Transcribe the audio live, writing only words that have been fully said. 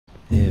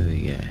There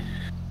we go.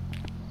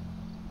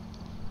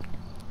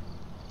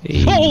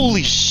 Hey.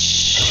 Holy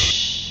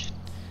sh!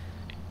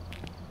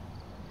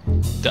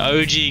 The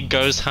OG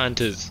ghost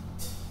hunters.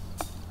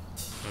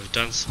 I've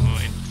done some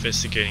more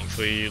investigating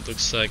for you.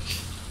 Looks like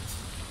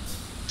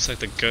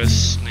the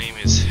ghost's name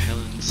is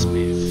Helen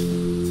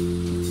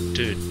Smith.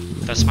 Dude,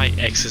 that's my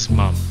ex's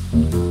mum.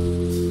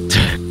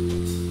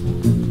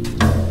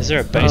 Is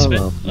there a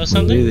basement or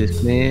something? Do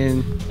this,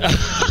 man.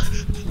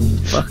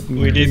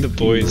 We need the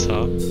boys,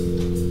 huh?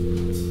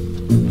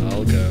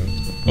 I'll go.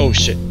 Oh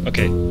shit.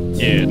 Okay.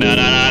 Yeah.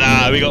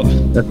 No. We got.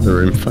 That's the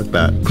room. Fuck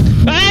that.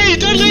 Hey!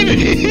 Don't leave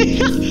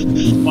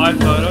me! 5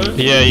 photos?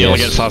 Yeah, you only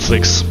get 5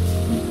 flicks.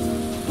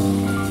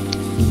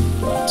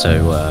 So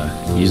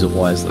use it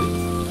wisely.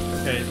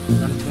 Okay,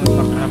 I'm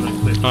gonna have a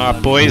clip.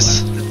 Alright,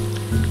 boys.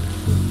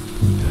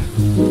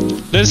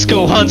 Let's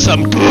go hunt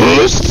some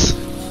ghosts!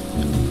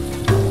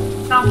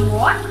 Some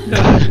what?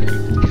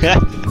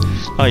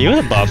 Oh, you in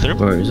the bathroom?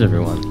 Where is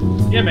everyone?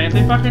 Yeah, man,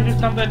 they fucking just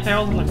dump their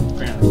towels on the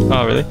ground.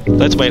 Oh, really?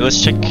 Let's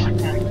check.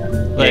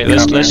 Wait,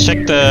 let's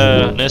check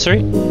the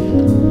nursery.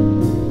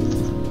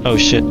 Oh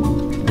shit.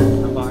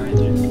 I'm behind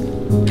you.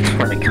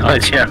 Oh my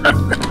god, yeah.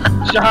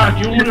 Shah,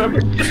 you wanna...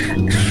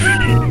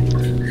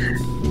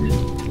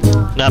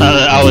 No,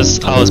 I was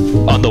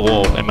on the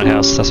wall in my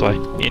house, that's why.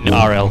 In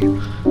RL.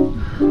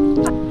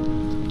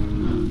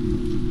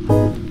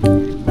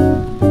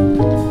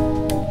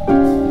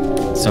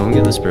 Someone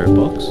get the spirit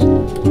box? No.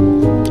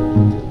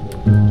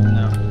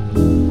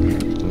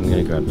 I'm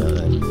gonna grab that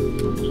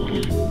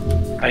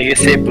then. Oh, you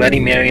say Bloody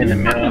Mary in the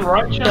middle.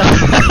 Right, Shah?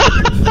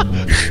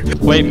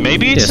 Wait,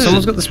 maybe Yeah, it's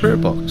someone's got the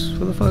spirit box.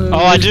 What the fuck?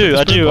 Oh, I do,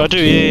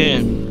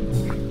 yeah.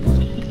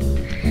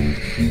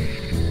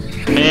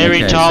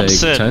 Mary Okay, Thompson.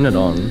 so turn it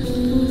on.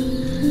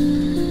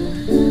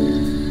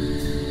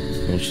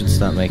 And it should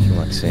start making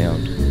like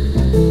sound.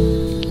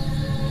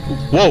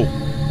 Whoa!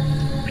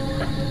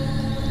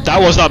 That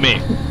was not me.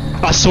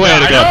 I swear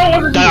to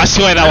God. I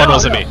swear that one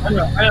wasn't me. I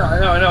know.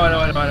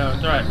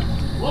 It's alright.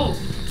 Whoa!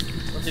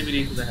 What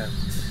DVDs do they have?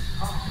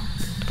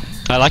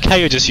 I like how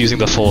you're just using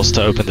the force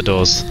to open the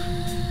doors.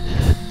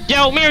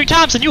 Yo, Mary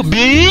Thompson, you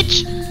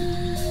bitch!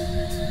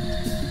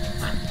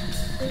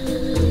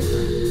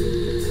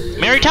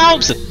 Mary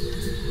Thompson!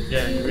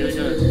 Yeah, you really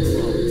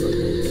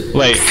gotta...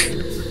 Wait,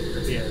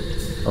 Yeah.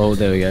 Oh,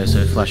 there we go.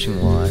 So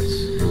flashing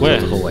lights. Where?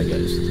 The hallway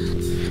goes.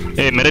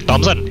 hey, Mary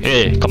Thompson.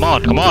 Hey, come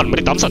on,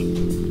 Mary Thompson.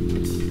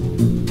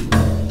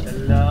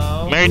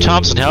 Hello? Mary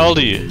Thompson, how old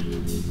are you?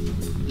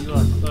 You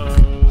are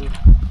so...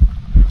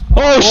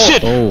 Oh,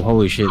 shit! Oh,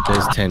 holy shit.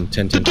 There's 10.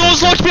 The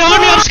door's locked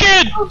behind me, I'm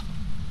scared!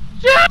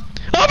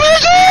 I'm in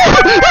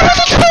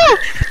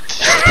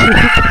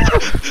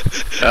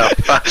Oh,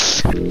 fuck.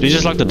 the door! Did you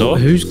just lock the door?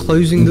 Who's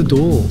closing the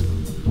door?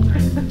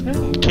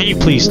 Can you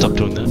please stop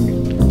doing that?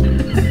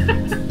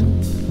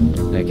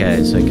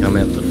 Okay, so come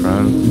out the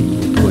front.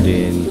 Put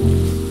in.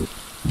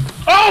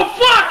 Oh,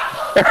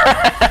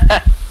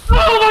 fuck!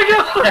 Oh my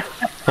god!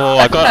 Oh,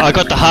 I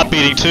got the heart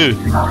beating too.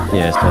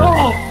 Yes.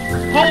 Oh,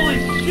 holy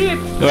shit!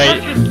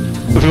 Wait,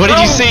 what did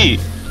you see?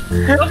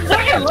 The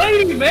fucking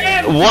lady,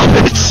 man! What?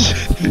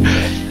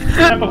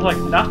 That was like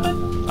nothing?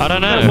 I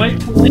don't Gotta know.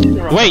 wait for the lady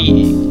to run. Wait,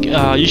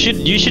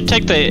 you should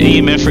take the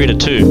EMF reader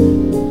too.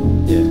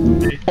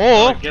 Yeah.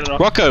 Or Get it off.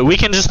 Rocco, we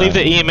can just leave the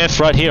EMF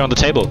right here on the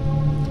table.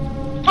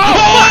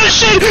 Oh,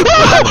 shit!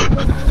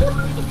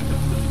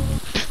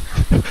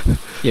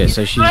 Yeah,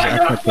 so she's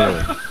at the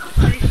door.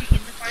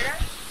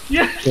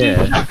 Yeah,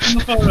 Yeah. she's in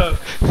the photo.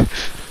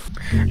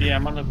 Yeah,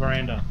 I'm on the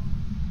veranda.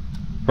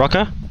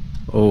 Rocco,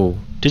 Oh.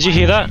 did you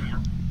hear that?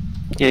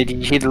 Yeah, did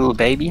you hear the little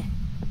baby?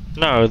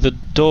 No, the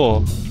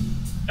door,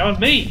 That was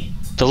me.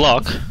 the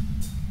lock.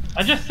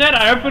 I just said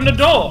I opened the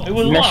door. It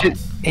was locked.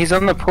 He's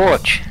on the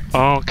porch.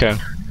 Oh, okay.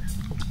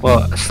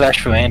 Well,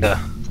 slash veranda.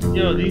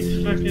 Yo,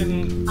 these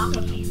fucking...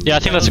 Yeah, I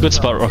think that's a good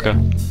spot, Rocco.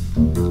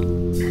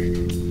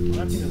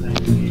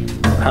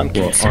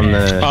 Pumpkin What, on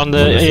the... On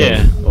the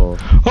yeah. Or...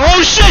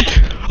 Oh shit!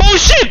 Oh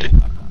shit!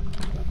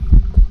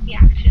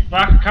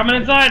 Fuck, coming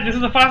inside. This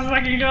is the fastest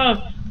I can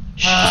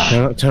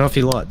go. Turn off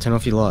your light. Turn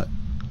off your light.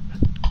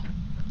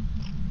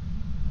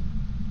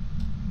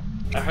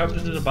 I hope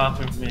this is a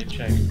bathroom for me to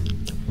check.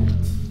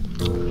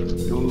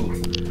 Ooh.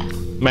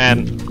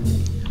 Man,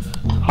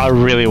 I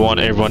really want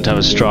everyone to have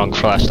a strong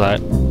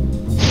flashlight.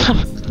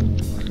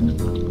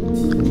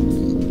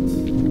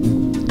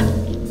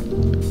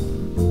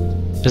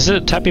 Does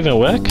the tap even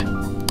work?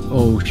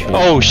 Oh shit.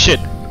 Oh shit!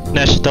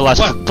 Nash, the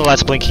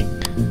light's blinking.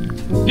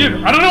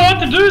 Dude, I don't know what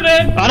to do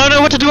then. I don't know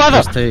what to do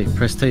either. Press T.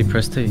 Press T.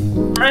 Press T.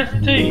 Press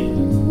T.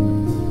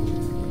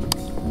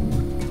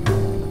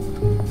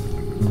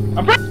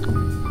 I'm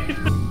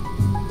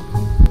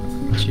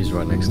She's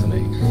right next to me.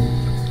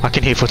 I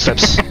can hear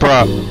footsteps,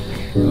 bro.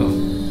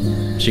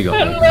 Oh. She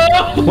got me.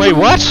 Hello. Wait,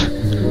 what?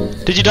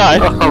 Did you die?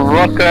 Oh,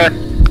 Rocco.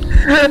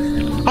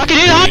 I can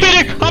hear the heart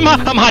beating. I'm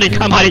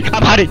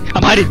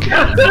hiding.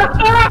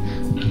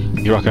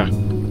 You Rocco?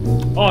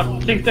 Oh,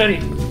 6:30.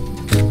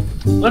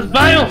 Let's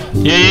bail.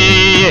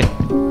 Yeah.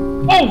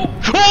 Oh.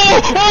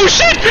 Oh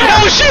shit!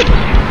 Oh shit!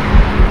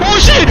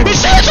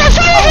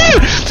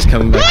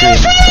 coming back in.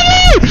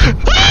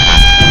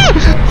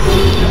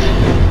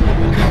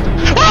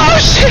 Oh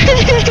shit!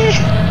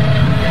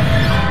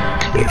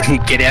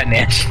 Get out,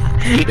 Nash.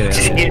 Get out.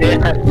 Just get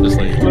out. Just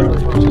leave.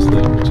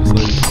 Just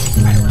leave.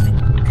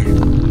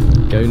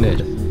 Go, Ned.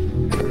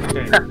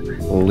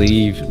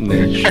 Leave,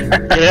 Nesh.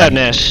 Get out,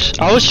 Nash.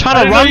 I was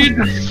trying to run.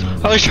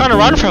 I was trying to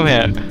run from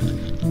here.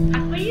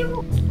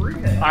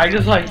 I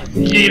just like,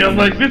 yeet, I'm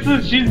like,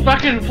 she's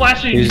fucking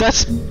flashing.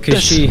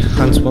 Because she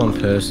hunts one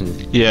person.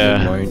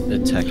 Yeah. She won't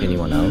attack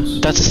anyone else.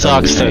 That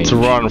sucks though, to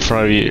run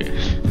from you.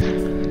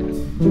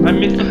 I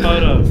missed the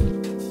photo.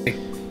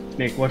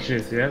 Nick, watch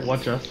this, yeah?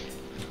 Watch us.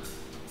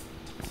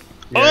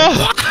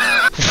 Oh!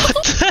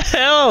 What the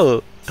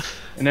hell?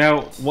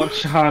 Now,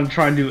 watch Han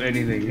try and do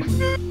anything.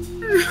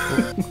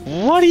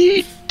 What are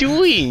you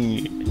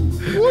doing?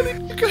 What are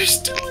you guys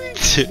doing?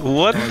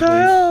 What the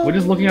hell? We're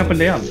just looking up and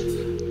down.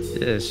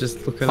 Yeah, it's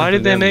just looking. Why up did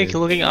and they down make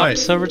there. looking up Wait.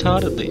 so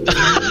retardedly?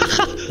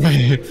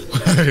 Wait,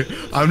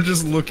 I'm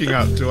just looking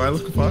up. Do I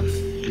look fucked?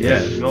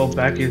 Yeah, your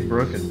back is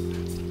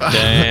broken.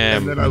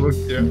 Damn. And then I look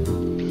down.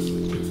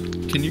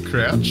 Can you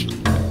crouch?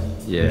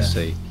 Yeah,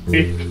 see.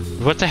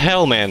 What the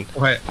hell, man?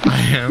 Wait, I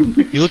am.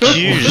 You look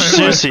huge,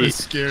 seriously.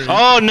 That's scary.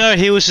 Oh no,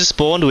 he was just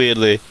spawned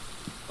weirdly.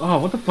 Oh,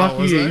 what the fuck Oh,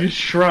 are was you? I? You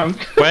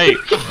shrunk. Wait.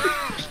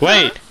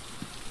 Wait.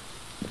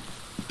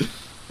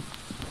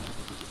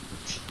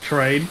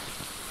 Trade.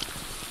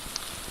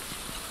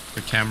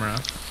 The camera.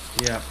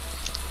 Yeah.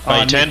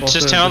 Wait, Nick, just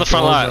also, turn on the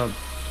front doors light. are-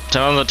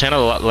 Turn on the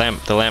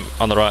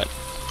lamp on the right.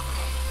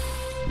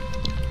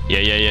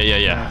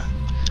 Yeah.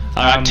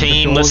 Alright, the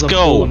team, doors let's are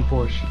pull go. and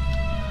push.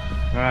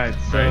 Alright,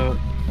 so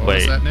What Wait.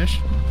 was that, Nish?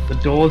 the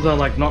doors are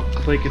like not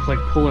click, it's like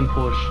pull and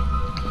push.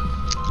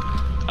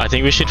 I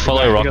think we should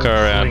follow You Rocker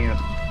gotta swing around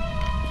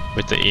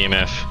with the E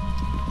EMF.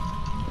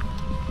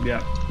 it.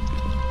 Yeah.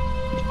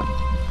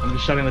 I'm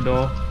just shutting the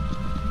door.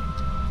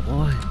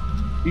 Why?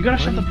 You gotta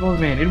shut the doors,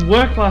 man. It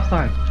worked last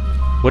time.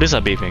 What is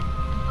that beeping?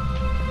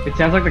 It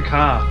sounds like the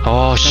car.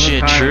 Oh Sounds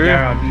shit, like the car in the true.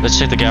 garage. Let's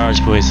check the garage,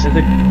 boys.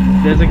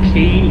 There's a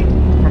key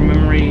from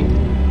memory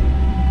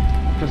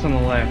just on the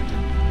left.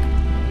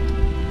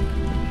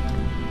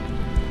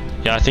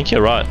 Yeah, I think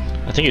you're right.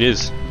 I think it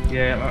is.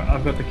 Yeah,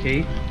 I've got the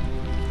key.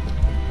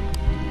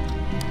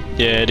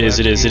 Yeah, it is.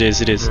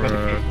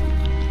 Bruh.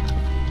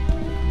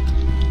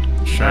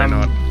 Sure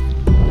not.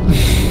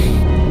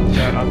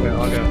 Yeah,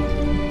 I'll go.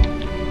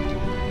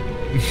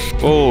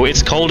 Oh,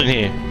 it's cold in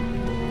here.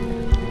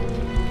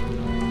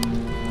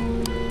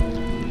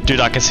 Dude,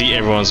 I can see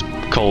everyone's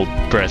cold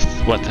breath.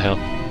 What the hell?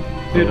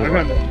 Dude, I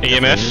got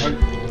EMF?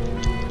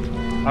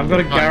 I've got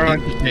a Oh, garage.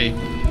 here's the key.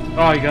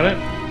 Oh, you got it?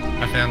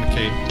 I found the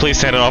key. Please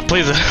turn it off.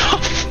 Please turn it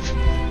off.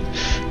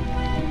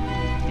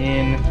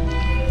 In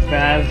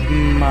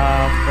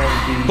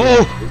Phasmophobia.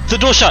 Oh, the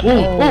door shut.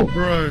 Oh,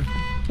 bro.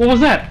 what was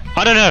that?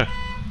 I don't know.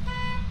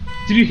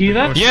 Did you hear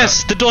that? Door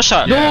Yes, the door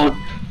shut.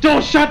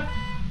 Door shut!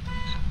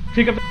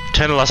 Pick up.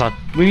 Turn the lights on.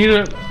 We need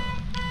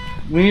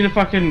a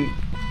fucking.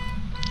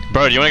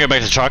 Bro, do you want to go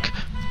back to the truck?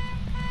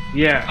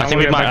 Yeah. I think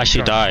we might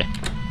actually die.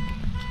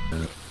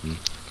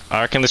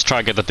 I reckon let's try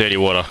and get the dirty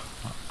water.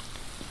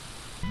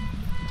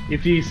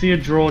 If you see a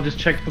drawer, just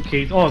check for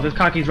keys. Oh, there's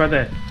car keys right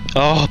there.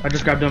 Oh, I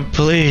just grabbed them.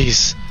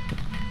 please.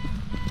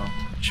 Does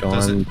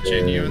Shine it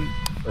genuine?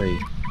 Wait,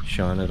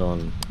 shine it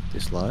on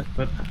this light.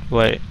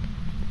 Wait.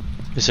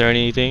 Is there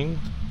anything?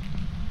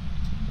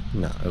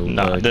 No.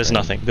 No, there's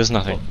nothing. There's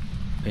nothing.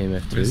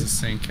 EMF Where's 2. the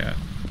sink at?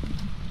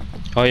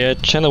 Oh yeah,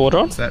 turn the water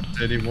on. Is that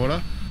dirty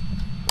water?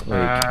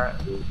 Wait,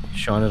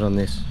 shine it on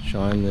this.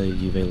 Shine the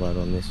UV light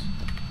on this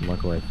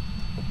microwave.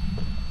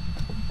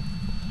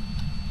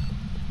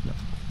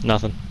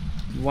 Nothing.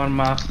 One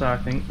master, I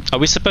think. Are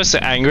we supposed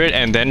to anger it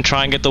and then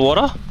try and get the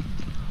water?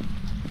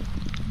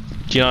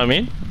 Do you know what I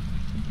mean?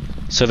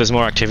 So there's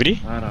more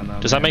activity? I don't know.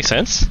 Does that make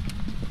sense?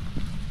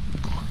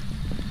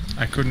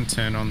 I couldn't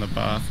turn on the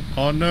bath.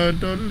 Oh no,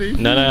 don't leave.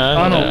 No, me.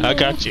 no, I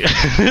got you.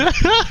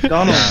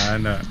 Donald. Nah, I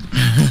know.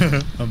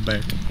 I'm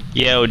back.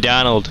 Yo,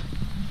 Donald.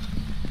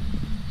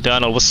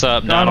 Donald, what's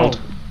up, Donald?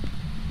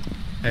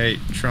 Hey,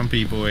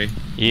 Trumpy boy.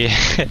 Yeah.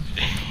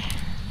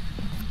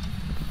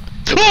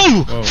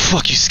 Oh! Whoa.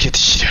 Fuck, you scared the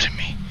shit out of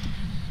me.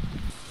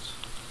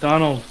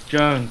 Donald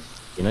Jones.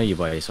 You know you're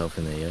by yourself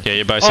in there, yeah? Yeah,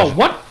 you're both. Oh,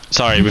 what?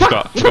 Sorry, we've What?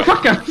 got. What the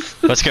fuck, guys?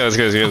 Let's go.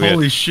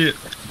 Holy shit.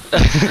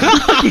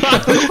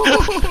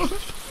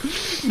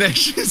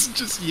 Nash is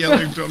just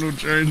yelling Donald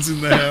Jones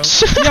in the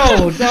house.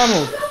 Yo,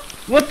 Donald.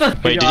 What the?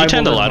 Wait, did you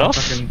turn the light off?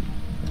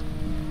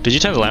 Did you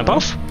turn the lamp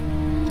off?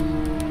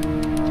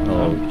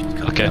 Oh, she's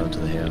cut Okay. power to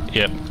the house.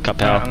 Yep,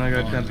 cut I'm power. gonna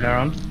go turn power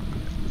on.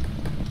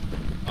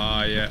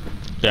 Ah, yeah.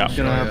 Yeah,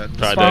 Gonna Oh, have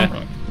yeah, right spawn.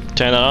 there.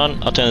 Turn that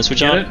on. I'll turn the switch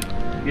Get on. it?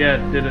 Yeah,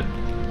 did it.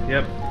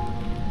 Yep.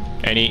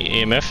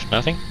 Any EMF?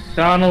 Nothing?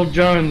 Donald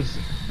Jones.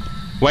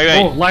 Wait,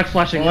 Oh, wait. light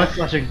flashing, light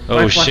flashing. Oh,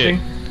 light shit.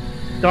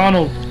 flashing.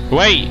 Donald,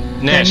 Wait,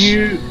 Nash. can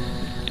you...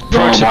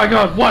 Pro Oh tip. my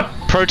god, what?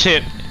 Pro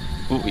tip.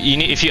 You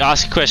need, if you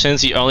ask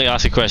questions, you only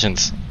ask the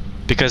questions.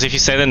 Because if you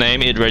say the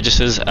name, it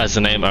registers as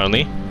the name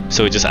only.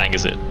 So it just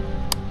angers it.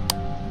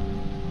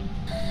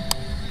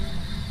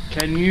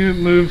 Can you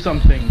move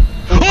something?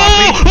 Oh!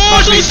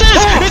 It's on the stairs!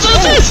 It's on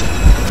the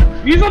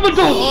stairs! He's on the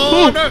door!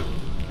 Oh no!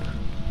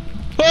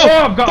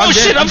 I'm Oh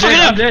shit! dead, I'm fucking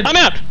dead, out! dead. I'm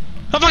out!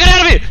 I'm fucking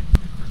out of here!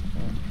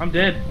 I'm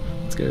dead.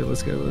 Let's go,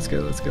 let's go, let's go,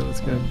 let's go,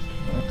 let's go.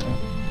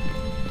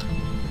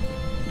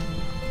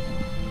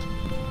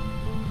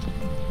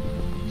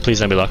 Please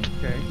don't be locked.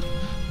 Okay.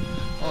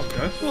 Oh,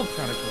 Ghost World's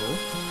kinda cool.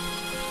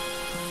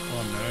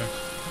 Oh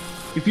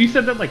no. If you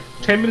said that like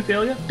 10 minutes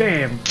earlier,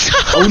 damn.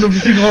 I wouldn't have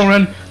just been going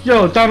around,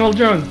 yo, Donald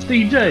Jones,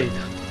 DJ.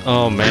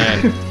 Oh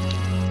man.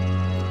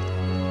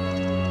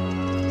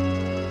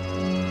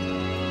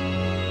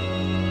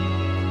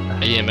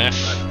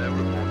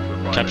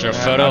 EMF. Capture a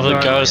photo of the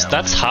ghost.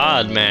 That's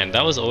hard, man.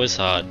 That was always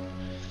hard.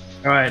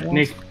 Alright,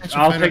 Nick,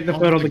 I'll take the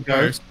photo of the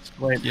ghost.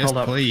 Wait, Yes, hold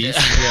up. please.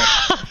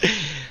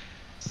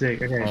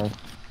 Sick, okay.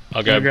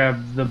 I'll Go go.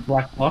 grab the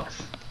black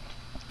box.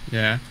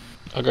 Yeah.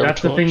 I'll go.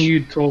 That's the thing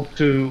you talk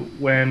to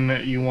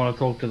when you want to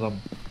talk to them.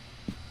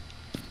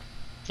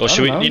 Or should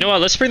I we? don't know. You know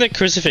what? Let's bring the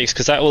crucifix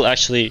because that will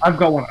actually. I've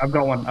got one, I've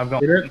got one, I've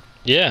got it.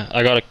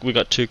 Yeah, we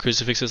got 2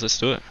 crucifixes. Let's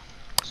do it.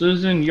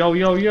 Susan, yo,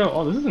 yo, yo.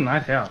 Oh, this is a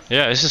nice house.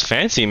 Yeah, this is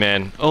fancy,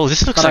 man. Oh,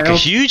 this looks But like I a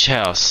also- huge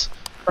house.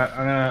 Right, I'm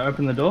gonna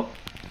open the door.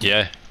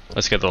 Yeah.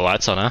 Let's get the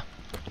lights on, huh?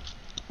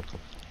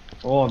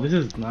 Oh, this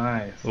is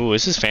nice. Ooh,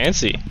 this is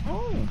fancy.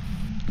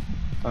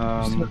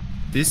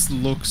 This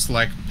looks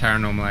like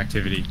Paranormal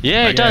Activity.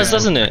 Yeah, it does,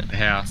 doesn't it? The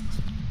house.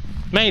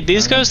 Mate,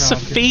 these I don't ghosts know, are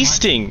I'm just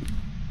feasting.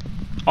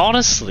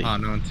 Honestly. Oh,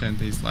 no one turned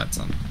these lights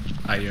on.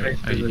 Are you here?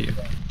 Are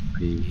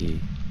you here?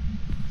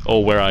 Oh,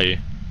 where are you?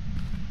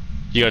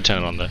 You gotta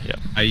turn it on there. Yeah.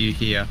 Are you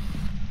here?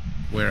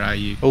 Where are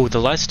you? Oh, the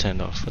light's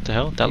turned off. What the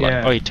hell? That light.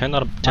 Yeah. Oh, you turn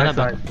that back.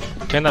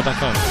 Eyesight. Turn that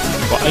back on.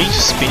 What, are you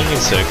just spinning in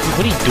circles?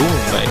 What are you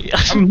doing,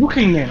 mate? I'm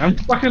looking, man. I'm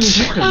fucking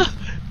looking.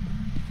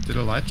 Did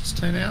a light just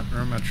turn out, or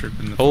am I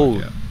tripping the Oh,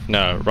 fuck out?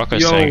 no.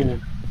 Rocco's Yo,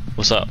 saying.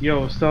 What's up?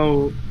 yo.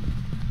 So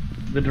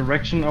the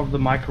direction of the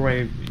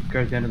microwave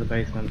goes down to the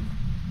basement,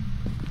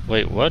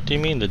 Wait, what do you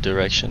mean the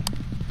direction?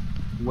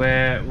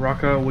 where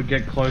Rocco would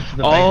get close to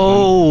the basement.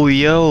 Oh,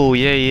 yo,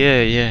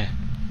 yeah.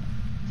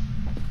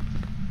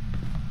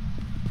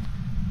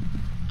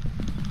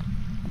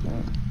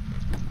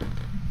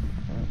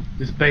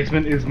 This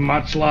basement is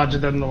much larger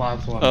than the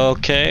last one.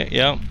 Okay,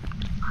 yeah.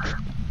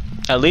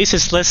 At least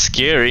it's less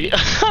scary.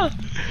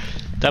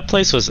 That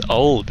place was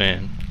old,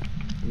 man.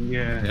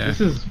 Yeah, Yeah.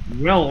 this is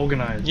well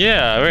organized.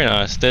 Yeah, very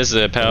nice. There's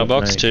a power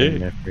box too.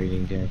 Enough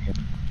reading down here.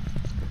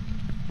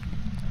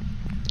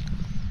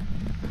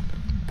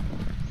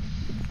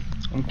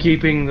 I'm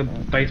keeping the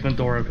basement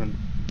door open.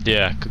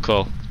 Yeah, good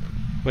call.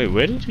 Wait,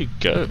 where did you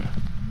go?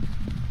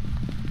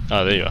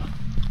 Oh, there you are.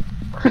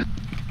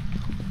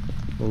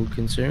 Well,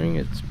 considering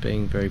it's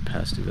being very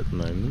passive at the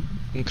moment.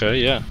 Okay,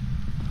 yeah.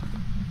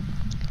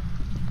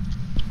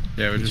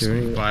 Yeah, we're just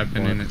Considering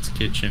vibing what? in its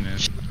kitchen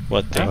and...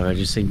 What thing? Oh, I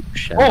just see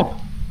shadow.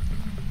 Oh,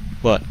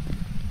 What?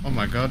 Oh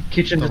my god.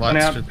 kitchen the just went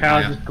lights out. just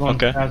Power's went just gone.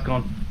 Okay. Power's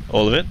gone.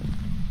 All of it?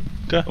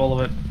 All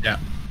of it. Yeah.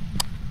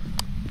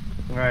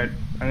 Alright,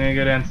 I'm gonna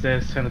go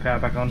downstairs, turn the power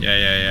back on.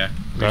 Yeah.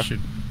 We Okay.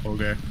 should all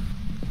go.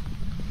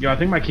 Yo, I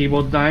think my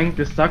keyboard's dying.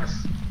 This sucks.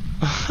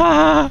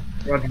 Damn,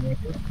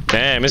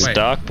 it's Wait.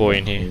 dark boy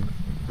in here.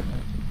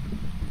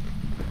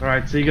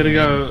 Alright, so you gotta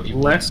go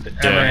left and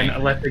Yeah.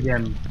 then left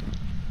again.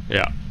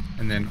 Yeah.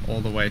 And then all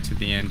the way to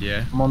the end,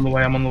 yeah? I'm on the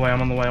way, I'm on the way,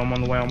 I'm on the way, I'm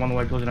on the way, I'm on the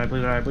way. Please deny,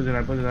 please deny, please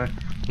deny, please deny.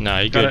 No,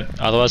 you're Got good. it.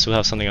 Otherwise we'll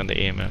have something on the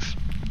EMF.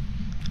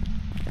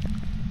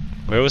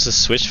 Where was the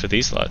switch for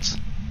these lights?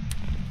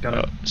 Got Oh,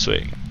 it.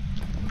 sweet.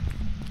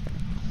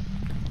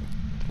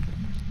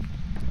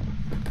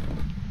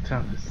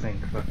 Sounds to sink,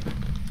 but...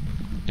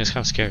 It's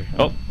kind of scary.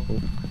 Oh,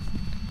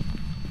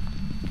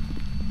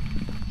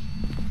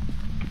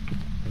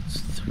 It's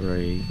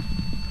 3.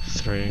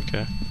 3,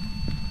 okay.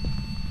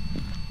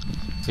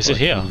 It's Is it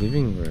like here? the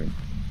living room.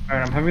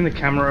 Alright, I'm having the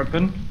camera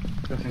open,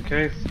 just in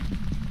case.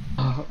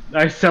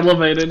 I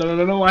salivated, I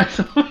don't know why I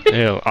salivated.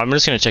 Yeah, I'm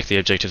just gonna check the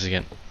objectives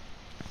again.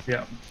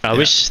 Yeah. I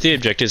wish the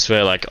objectives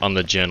were like on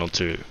the journal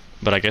too,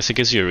 but I guess it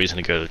gives you a reason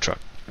to go to the truck.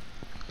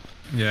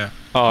 Yeah.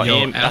 Oh,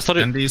 Yo, I thought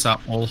it. these are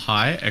all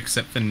high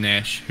except for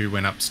Nash, who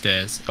went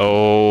upstairs.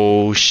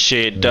 Oh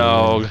shit,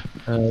 dog!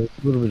 A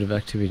little bit of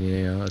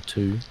activity now,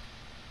 2.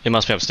 It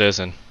must be upstairs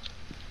then.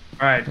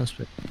 Alright, Must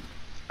be.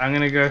 I'm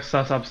gonna go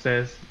sus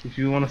upstairs. If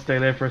you wanna stay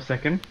there for a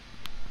second.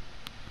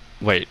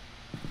 Wait.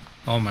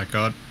 Oh my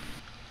god.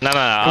 No, on,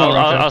 I'll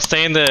Roger.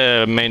 stay in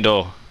the main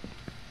door.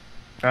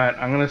 Alright,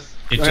 I'm gonna...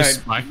 It alright,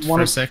 just spiked one for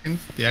a of- second,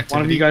 the activity.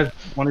 One of you guys...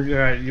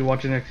 Alright, you're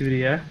watching the activity,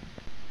 yeah?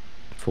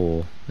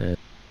 4. Yeah.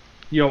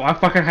 Yo, I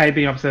fucking hate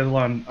being upstairs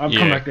alone. I'll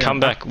come Yeah, back down. come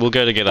back. We'll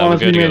go together.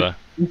 Honestly, we'll go man, together.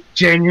 it's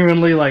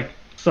genuinely, like,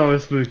 so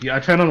spooky. I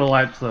turn on the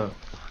lights, though.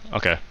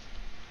 Okay.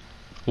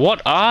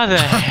 What are the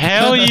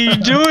hell are you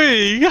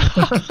doing?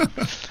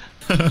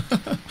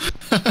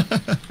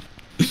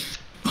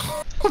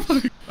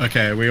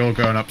 Okay, are we all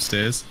going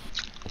upstairs?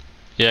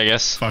 Yeah, I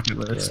guess. Fuck it,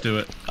 let's do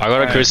it. I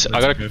got a Alright,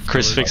 I got let's a go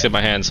crucifix in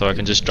my hand, so I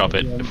can just drop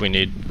it if we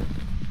need.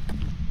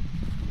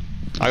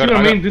 See what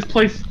I mean? This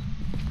place...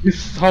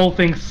 This whole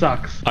thing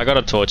sucks. I got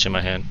a torch in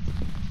my hand.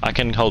 I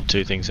can hold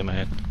 2 things in my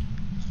hand.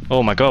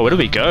 Oh my god, where do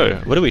we go?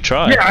 Where do we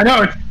try? Yeah, I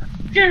know, it's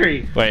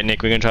scary. Wait,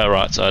 Nick, we're gonna try the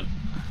right side.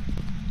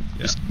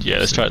 Yeah,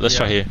 Let's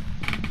try here.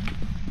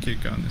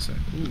 Keep going this way.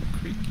 Ooh,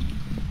 creaky.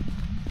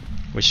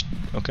 Which,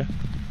 okay.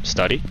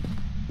 Study.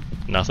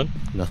 Nothing.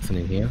 Nothing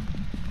in here.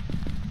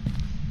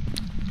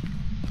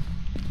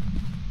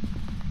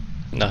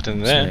 Nothing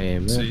there.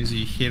 Same. So as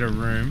you hit a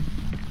room,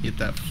 hit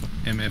that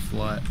MF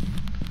light.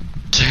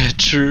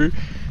 True.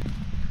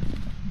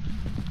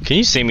 Can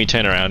you see me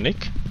turn around,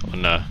 Nick? Or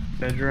no?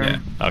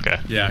 Bedroom. Yeah. Okay.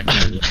 Yeah,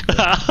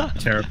 I can.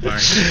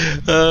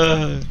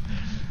 Terrifying.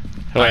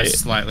 I Wait,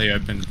 slightly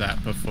opened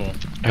that before.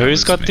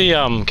 who's got me.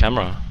 the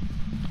camera?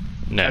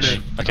 Nesh.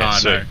 do. Okay, Oh,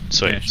 sweet, no.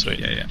 sweet, Yeah, sweet.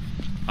 Yeah, yeah.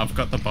 I've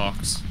got the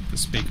box, the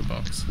speaker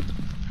box.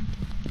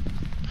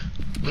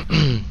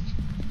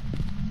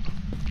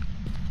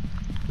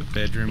 The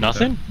bedroom. with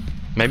Nothing?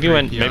 Maybe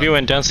creepy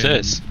went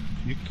downstairs.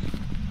 the-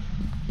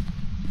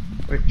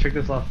 Wait, check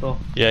this last door.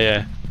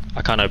 Yeah.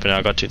 I can't open it.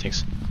 I got 2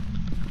 things.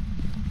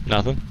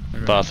 Nothing.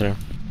 Okay. Bathroom.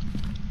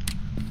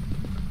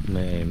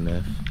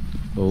 MF.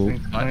 Oh,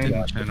 Things Light clean.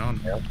 didn't turn on.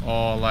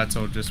 Oh, lights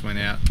all just went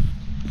out.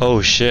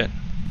 Oh shit.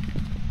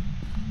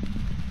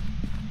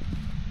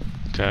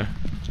 Okay.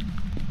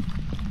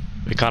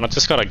 We kind of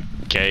just gotta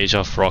gauge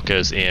off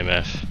Rocker's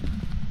EMF.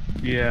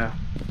 Yeah.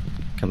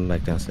 coming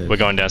back downstairs. We're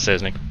going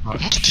downstairs, Nick. Oh,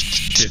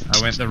 shit,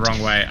 I went the wrong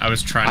way. I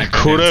was trying I to go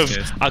could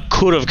downstairs. have. I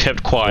could have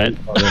kept quiet.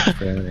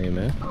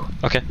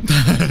 Okay.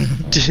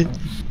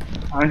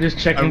 I'm just I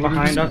checking would've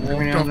behind just us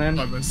every walked now and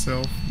off by then.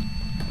 myself.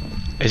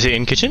 Is it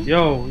in kitchen?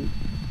 Yo,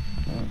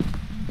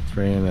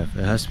 3 MF.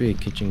 It has to be a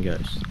kitchen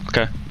ghost.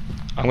 Okay.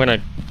 I'm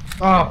gonna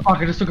oh fuck!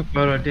 I just took a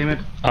photo. Damn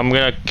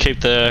it. keep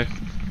the.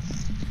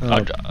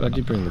 Oh, I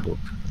did bring the book.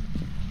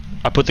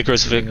 I put the Do we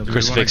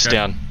crucifix wanna go-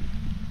 down.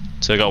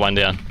 So I got one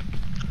down.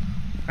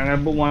 I'm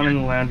gonna put one in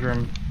the lounge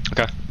room.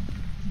 Okay.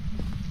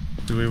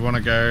 Do we want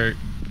to go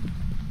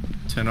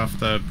turn off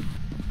the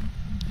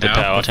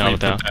power, turn before off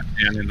the you put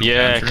that down in the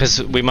Yeah, lounge room?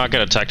 because we might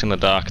get attacked in the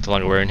dark the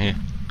longer we're in here.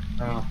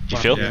 Oh, You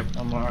fuck, feel? Yeah,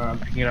 I'm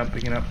picking it up,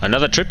 picking it up.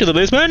 Another trip to the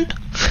basement?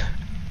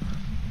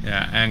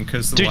 Yeah, and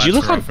because the Dude, lights you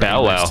look are like off, Bow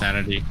everyone's Wow.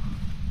 Sanity.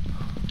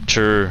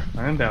 True.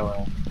 I'm Bow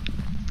Wow.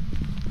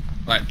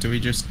 Like, do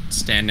we just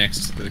stand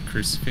next to the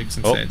crucifix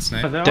and Oh. say its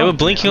name? They were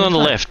blinking on the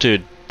left,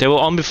 dude. They were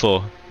on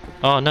before.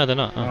 Oh, no, they're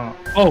not. Oh.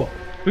 Oh,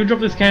 who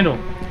dropped this candle?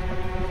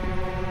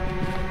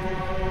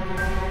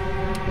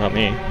 Not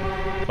me.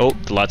 Oh,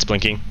 the light's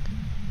blinking.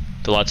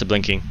 The lights are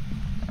blinking.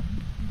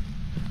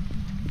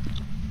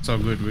 It's all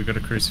good, we've got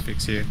a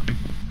crucifix here.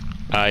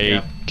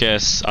 I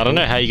guess. I don't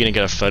know how you're gonna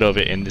get a photo of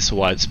it in this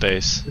wide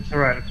space. It's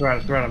alright, it's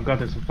alright, it's alright. I've got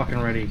this. I'm fucking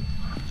ready.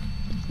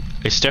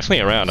 It's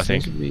definitely around, I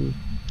think.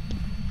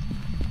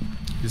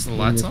 Is the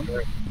lights on?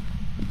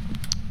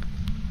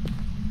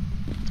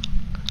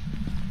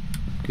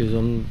 Because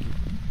I'm.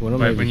 When I'm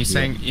Wait, over when you're here-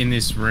 saying in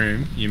this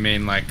room, you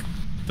mean like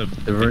the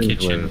room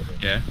kitchen, where-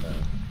 yeah?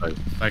 both.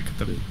 Like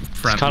the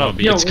front kind of-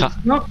 lobby, Yo, It's it's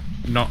not.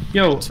 not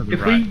Yo, to the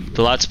if right. we.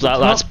 The lights. That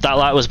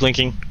light was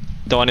blinking.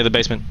 The one in the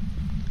basement.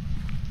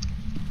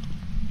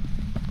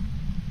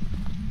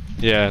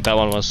 Yeah, that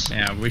one was.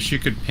 Yeah, I wish you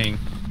could ping.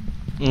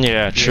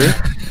 Yeah, true.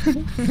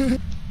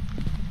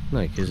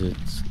 No, because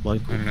it's I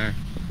local. don't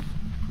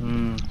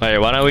know. Wait,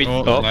 why don't we?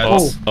 Oh, Oh,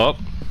 lights. oh.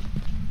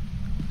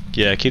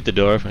 Yeah, keep the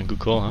door open. Good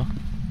call, huh?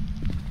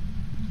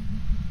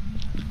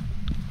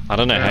 I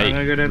don't know how I'm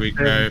you. gonna go we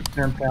downstairs and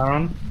turn power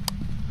on.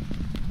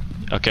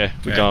 Okay,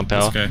 we're Okay, going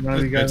power. Let's go. None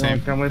of you Let's guys go, wanna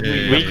team. come with Yeah, me?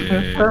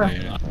 yeah, yeah,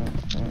 yeah,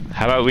 yeah.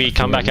 How about we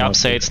come back up,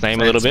 say its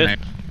name a little Say bit,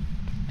 its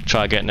name.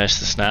 try get Nesh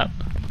to snap.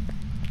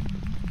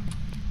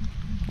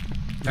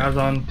 Power's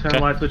on. Turn Okay.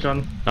 light switch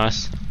on.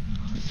 Nice.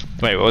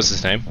 Wait, what was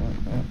his name?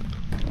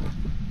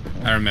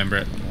 I remember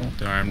it.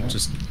 Don't worry, I'm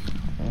just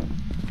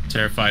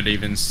terrified to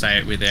even say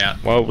it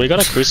without. Well, we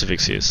got a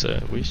crucifix here,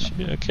 so we should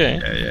be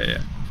okay.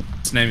 Yeah.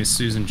 His name is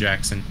Susan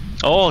Jackson.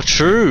 Oh,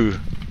 true.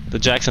 The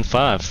Jackson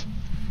 5.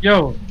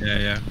 Yo,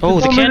 Yeah. Oh,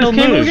 the someone candle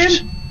move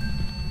this moved.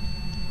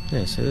 candle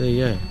Yeah, so there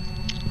you go.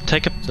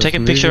 Take a So take a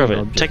it's picture of moving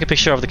it. object. Take a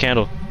picture of the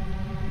candle.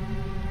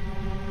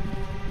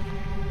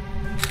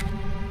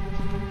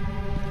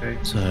 Okay,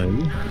 So,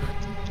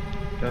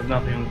 there's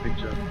nothing on the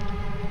picture.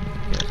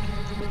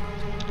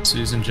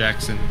 Susan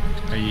Jackson,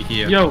 are you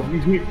here? Yo, you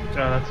here? Oh,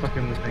 that's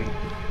fucking the thing.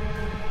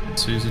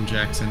 Susan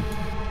Jackson.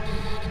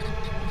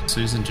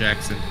 Susan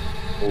Jackson.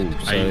 so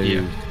Are you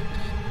here?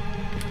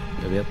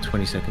 about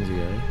 20 seconds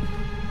ago,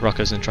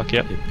 Rocco's in truck,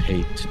 yep. it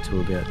peaked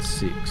to about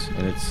 6,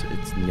 and it's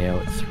now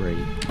at 3.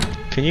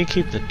 Can you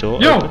keep the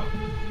door Yo! open?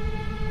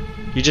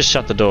 You just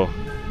shut the door.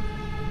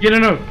 Yeah,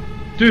 no,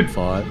 dude.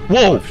 5.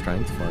 Whoa! 5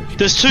 strength, 5 strength.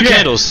 There's 2 Yeah.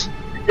 candles.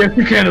 Yeah,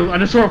 two candles. I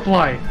just saw it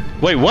fly.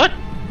 Wait, what?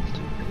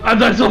 I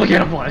saw the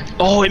candle fly.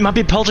 Oh, it might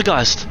be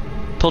poltergeist.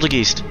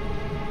 Poltergeist.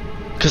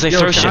 Because they Yo,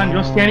 throw John, shit.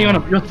 you're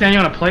standing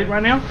on a plate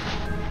right now.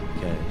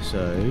 Okay,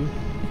 so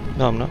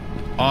No, I'm not.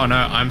 Oh no,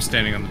 I'm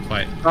standing on the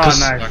plate. Oh,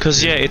 nice.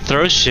 Because yeah, it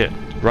throws shit,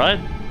 right?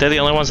 They're the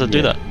only ones that do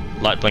Yeah. that.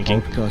 Light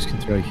blinking. poltergeist can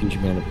throw a huge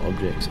amount of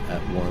objects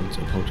at once.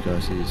 A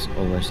poltergeist is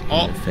almost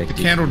Oh, the ineffective.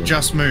 candle when-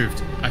 just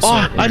moved. I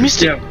saw Oh, it. I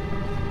missed it. Yeah.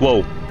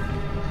 Whoa.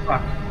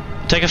 Fuck.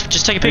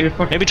 Just take a I need peek.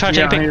 to Maybe try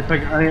to take a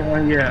peek.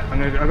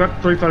 I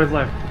got 3 photos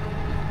left.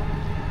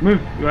 Move.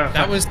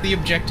 That was the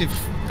objective.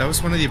 That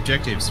was one of the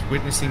objectives.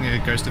 Witnessing a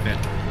ghost event.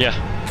 Yeah.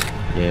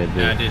 Yeah,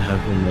 but I did.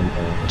 have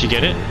remember. Did you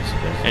get it?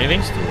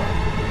 Anything? Still up.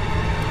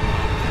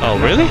 Oh,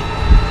 really?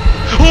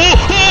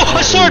 Oh,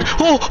 I saw it!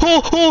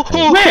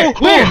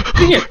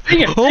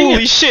 Where?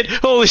 Holy shit!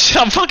 Holy shit!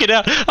 I'm fucking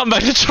out. I'm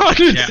back to try.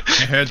 Yeah,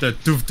 I heard the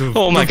doof doof.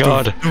 Oh my doof,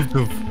 god. Doof,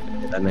 doof,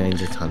 doof. That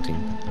means it's hunting.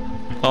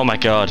 Oh my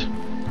god.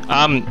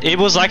 It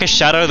was like a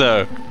shadow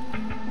though.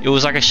 It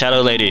was like a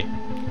shadow lady,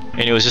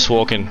 and it was just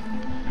walking.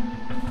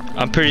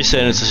 I'm pretty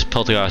certain it's a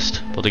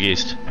poltergeist.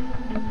 Poltergeist.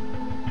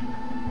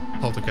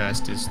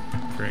 Poltergeist is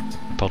correct.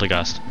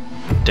 Poltergeist.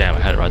 Damn, I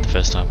had it right the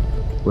first time.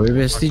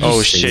 Whereabouts did you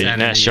Oh see shit! it?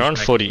 Nash, you're on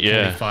 40.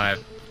 Yeah.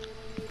 45.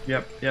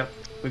 Yep.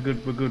 We're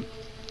good.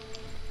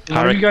 I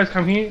How you guys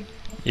come here?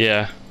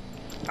 Yeah.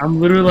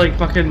 I'm literally like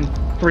fucking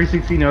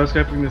 360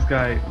 no-scoping this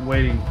guy,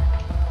 waiting.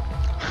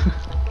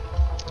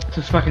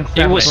 Just fucking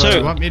It was Do so-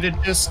 you want me to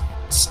just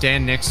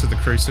stand next to the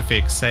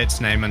crucifix, say its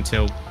name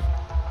until...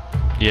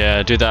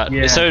 Yeah, do that.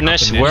 Yeah. So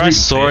Nash, where I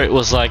saw it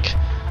was like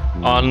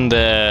on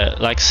the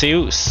like see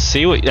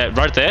what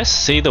right there.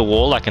 See the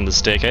wall like in the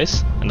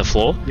staircase and the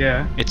floor.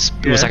 Yeah. It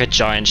was like a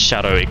giant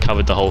shadow. It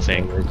covered the whole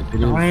thing. There's a bit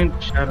of-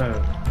 Giant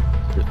shadow.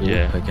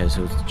 Yeah. Okay,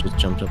 so it's just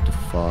jumped up to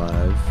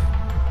 5.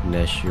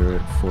 Nesh, you're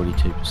at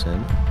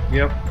 42%.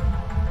 Yep.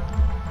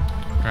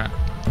 Right.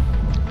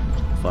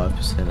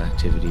 5%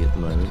 activity at the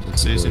moment.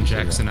 What's the Susan boys do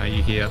Jackson, are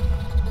you here?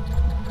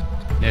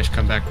 Nash,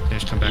 come back.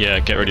 Nash, come back. Yeah,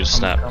 get ready to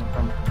snap.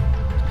 Come.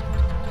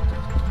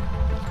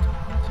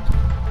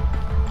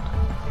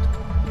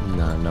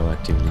 that? No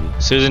activity.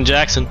 Susan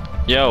Jackson,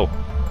 yo,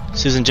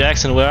 Susan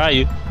Jackson, where are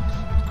you?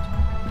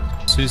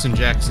 Susan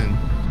Jackson.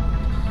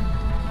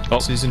 Oh.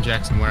 Susan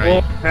Jackson, where are Oh,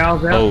 you?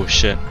 pals out. Oh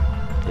shit.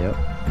 Yep,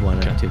 1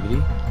 Okay.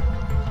 activity.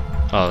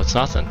 Oh, it's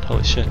nothing.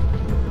 Holy shit.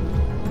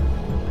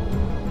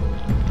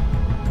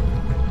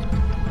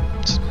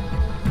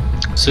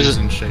 Susan,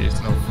 Susan, show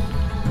yourself.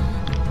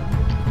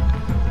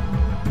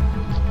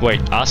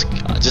 wait. Ask.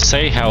 Just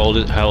say how old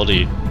are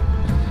you?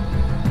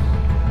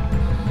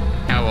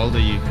 How old are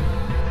you?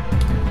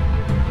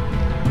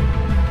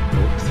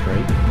 Oh, 3.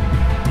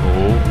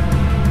 Oh.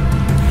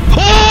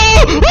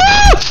 Oh!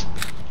 Ah!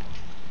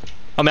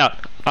 I'm out.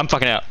 I'm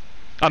fucking out.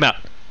 I'm out.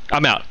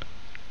 I'm out.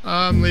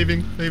 I'm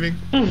leaving.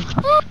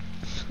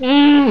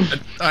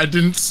 I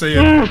didn't see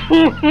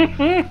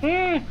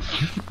it.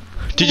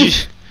 Did you?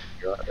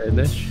 You right there,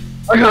 Nesh?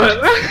 I got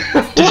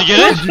it. Did you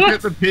get Did you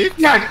get the pic?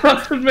 Yeah, I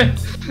got it, man.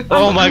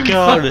 Oh my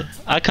god.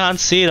 I can't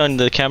see it on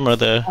the camera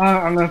there.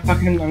 I'm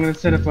gonna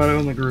set a photo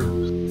in the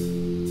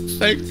group.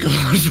 Thank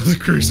God for the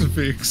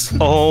crucifix.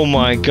 Oh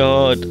my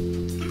god.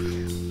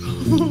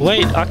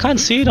 Wait, I can't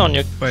see it on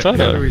your Wait, how do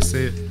photo. we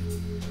see it?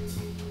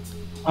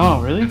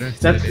 Oh, really? I don't see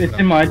That's it it's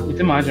in my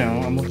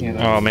channel. I'm looking at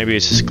it. Oh, maybe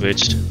it's just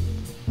glitched.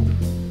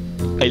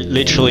 It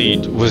literally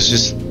was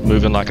just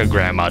moving like a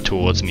grandma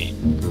towards me.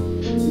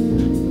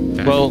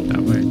 Okay, Well-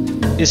 that way.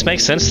 This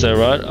makes sense though,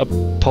 right? A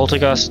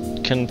poltergeist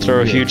can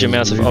throw huge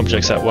amounts of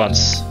objects at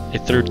once. It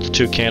threw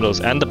 2 candles,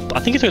 and I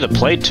think it threw the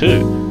plate too.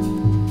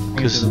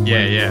 Because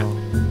Yeah.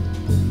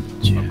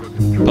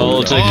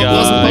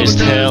 poltergeist,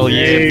 hell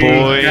yeah,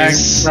 boys!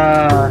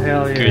 Gangsta,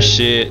 hell yeah. Good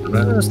shit. I don't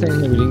understand how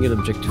we didn't get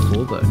objective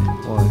 4 though.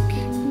 Like,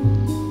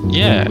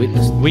 Yeah,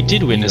 witnessed- we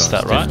did you witness guys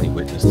that, right? definitely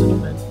witnessed it,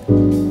 man.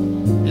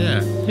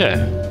 Yeah.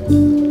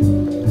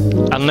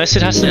 Yeah. Unless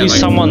it has to Yeah, be like-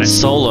 someone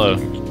solo,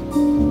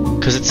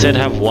 because it said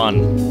have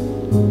 1.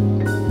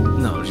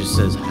 No, it just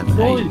says have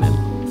 8, man.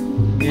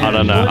 Yeah, I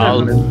don't know.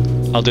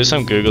 I'll do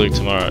some googling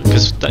tomorrow,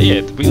 because yeah,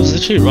 it was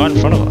literally right in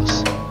front of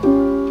us.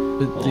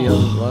 But the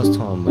last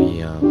time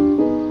we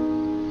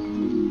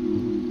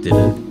did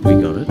it, we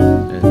got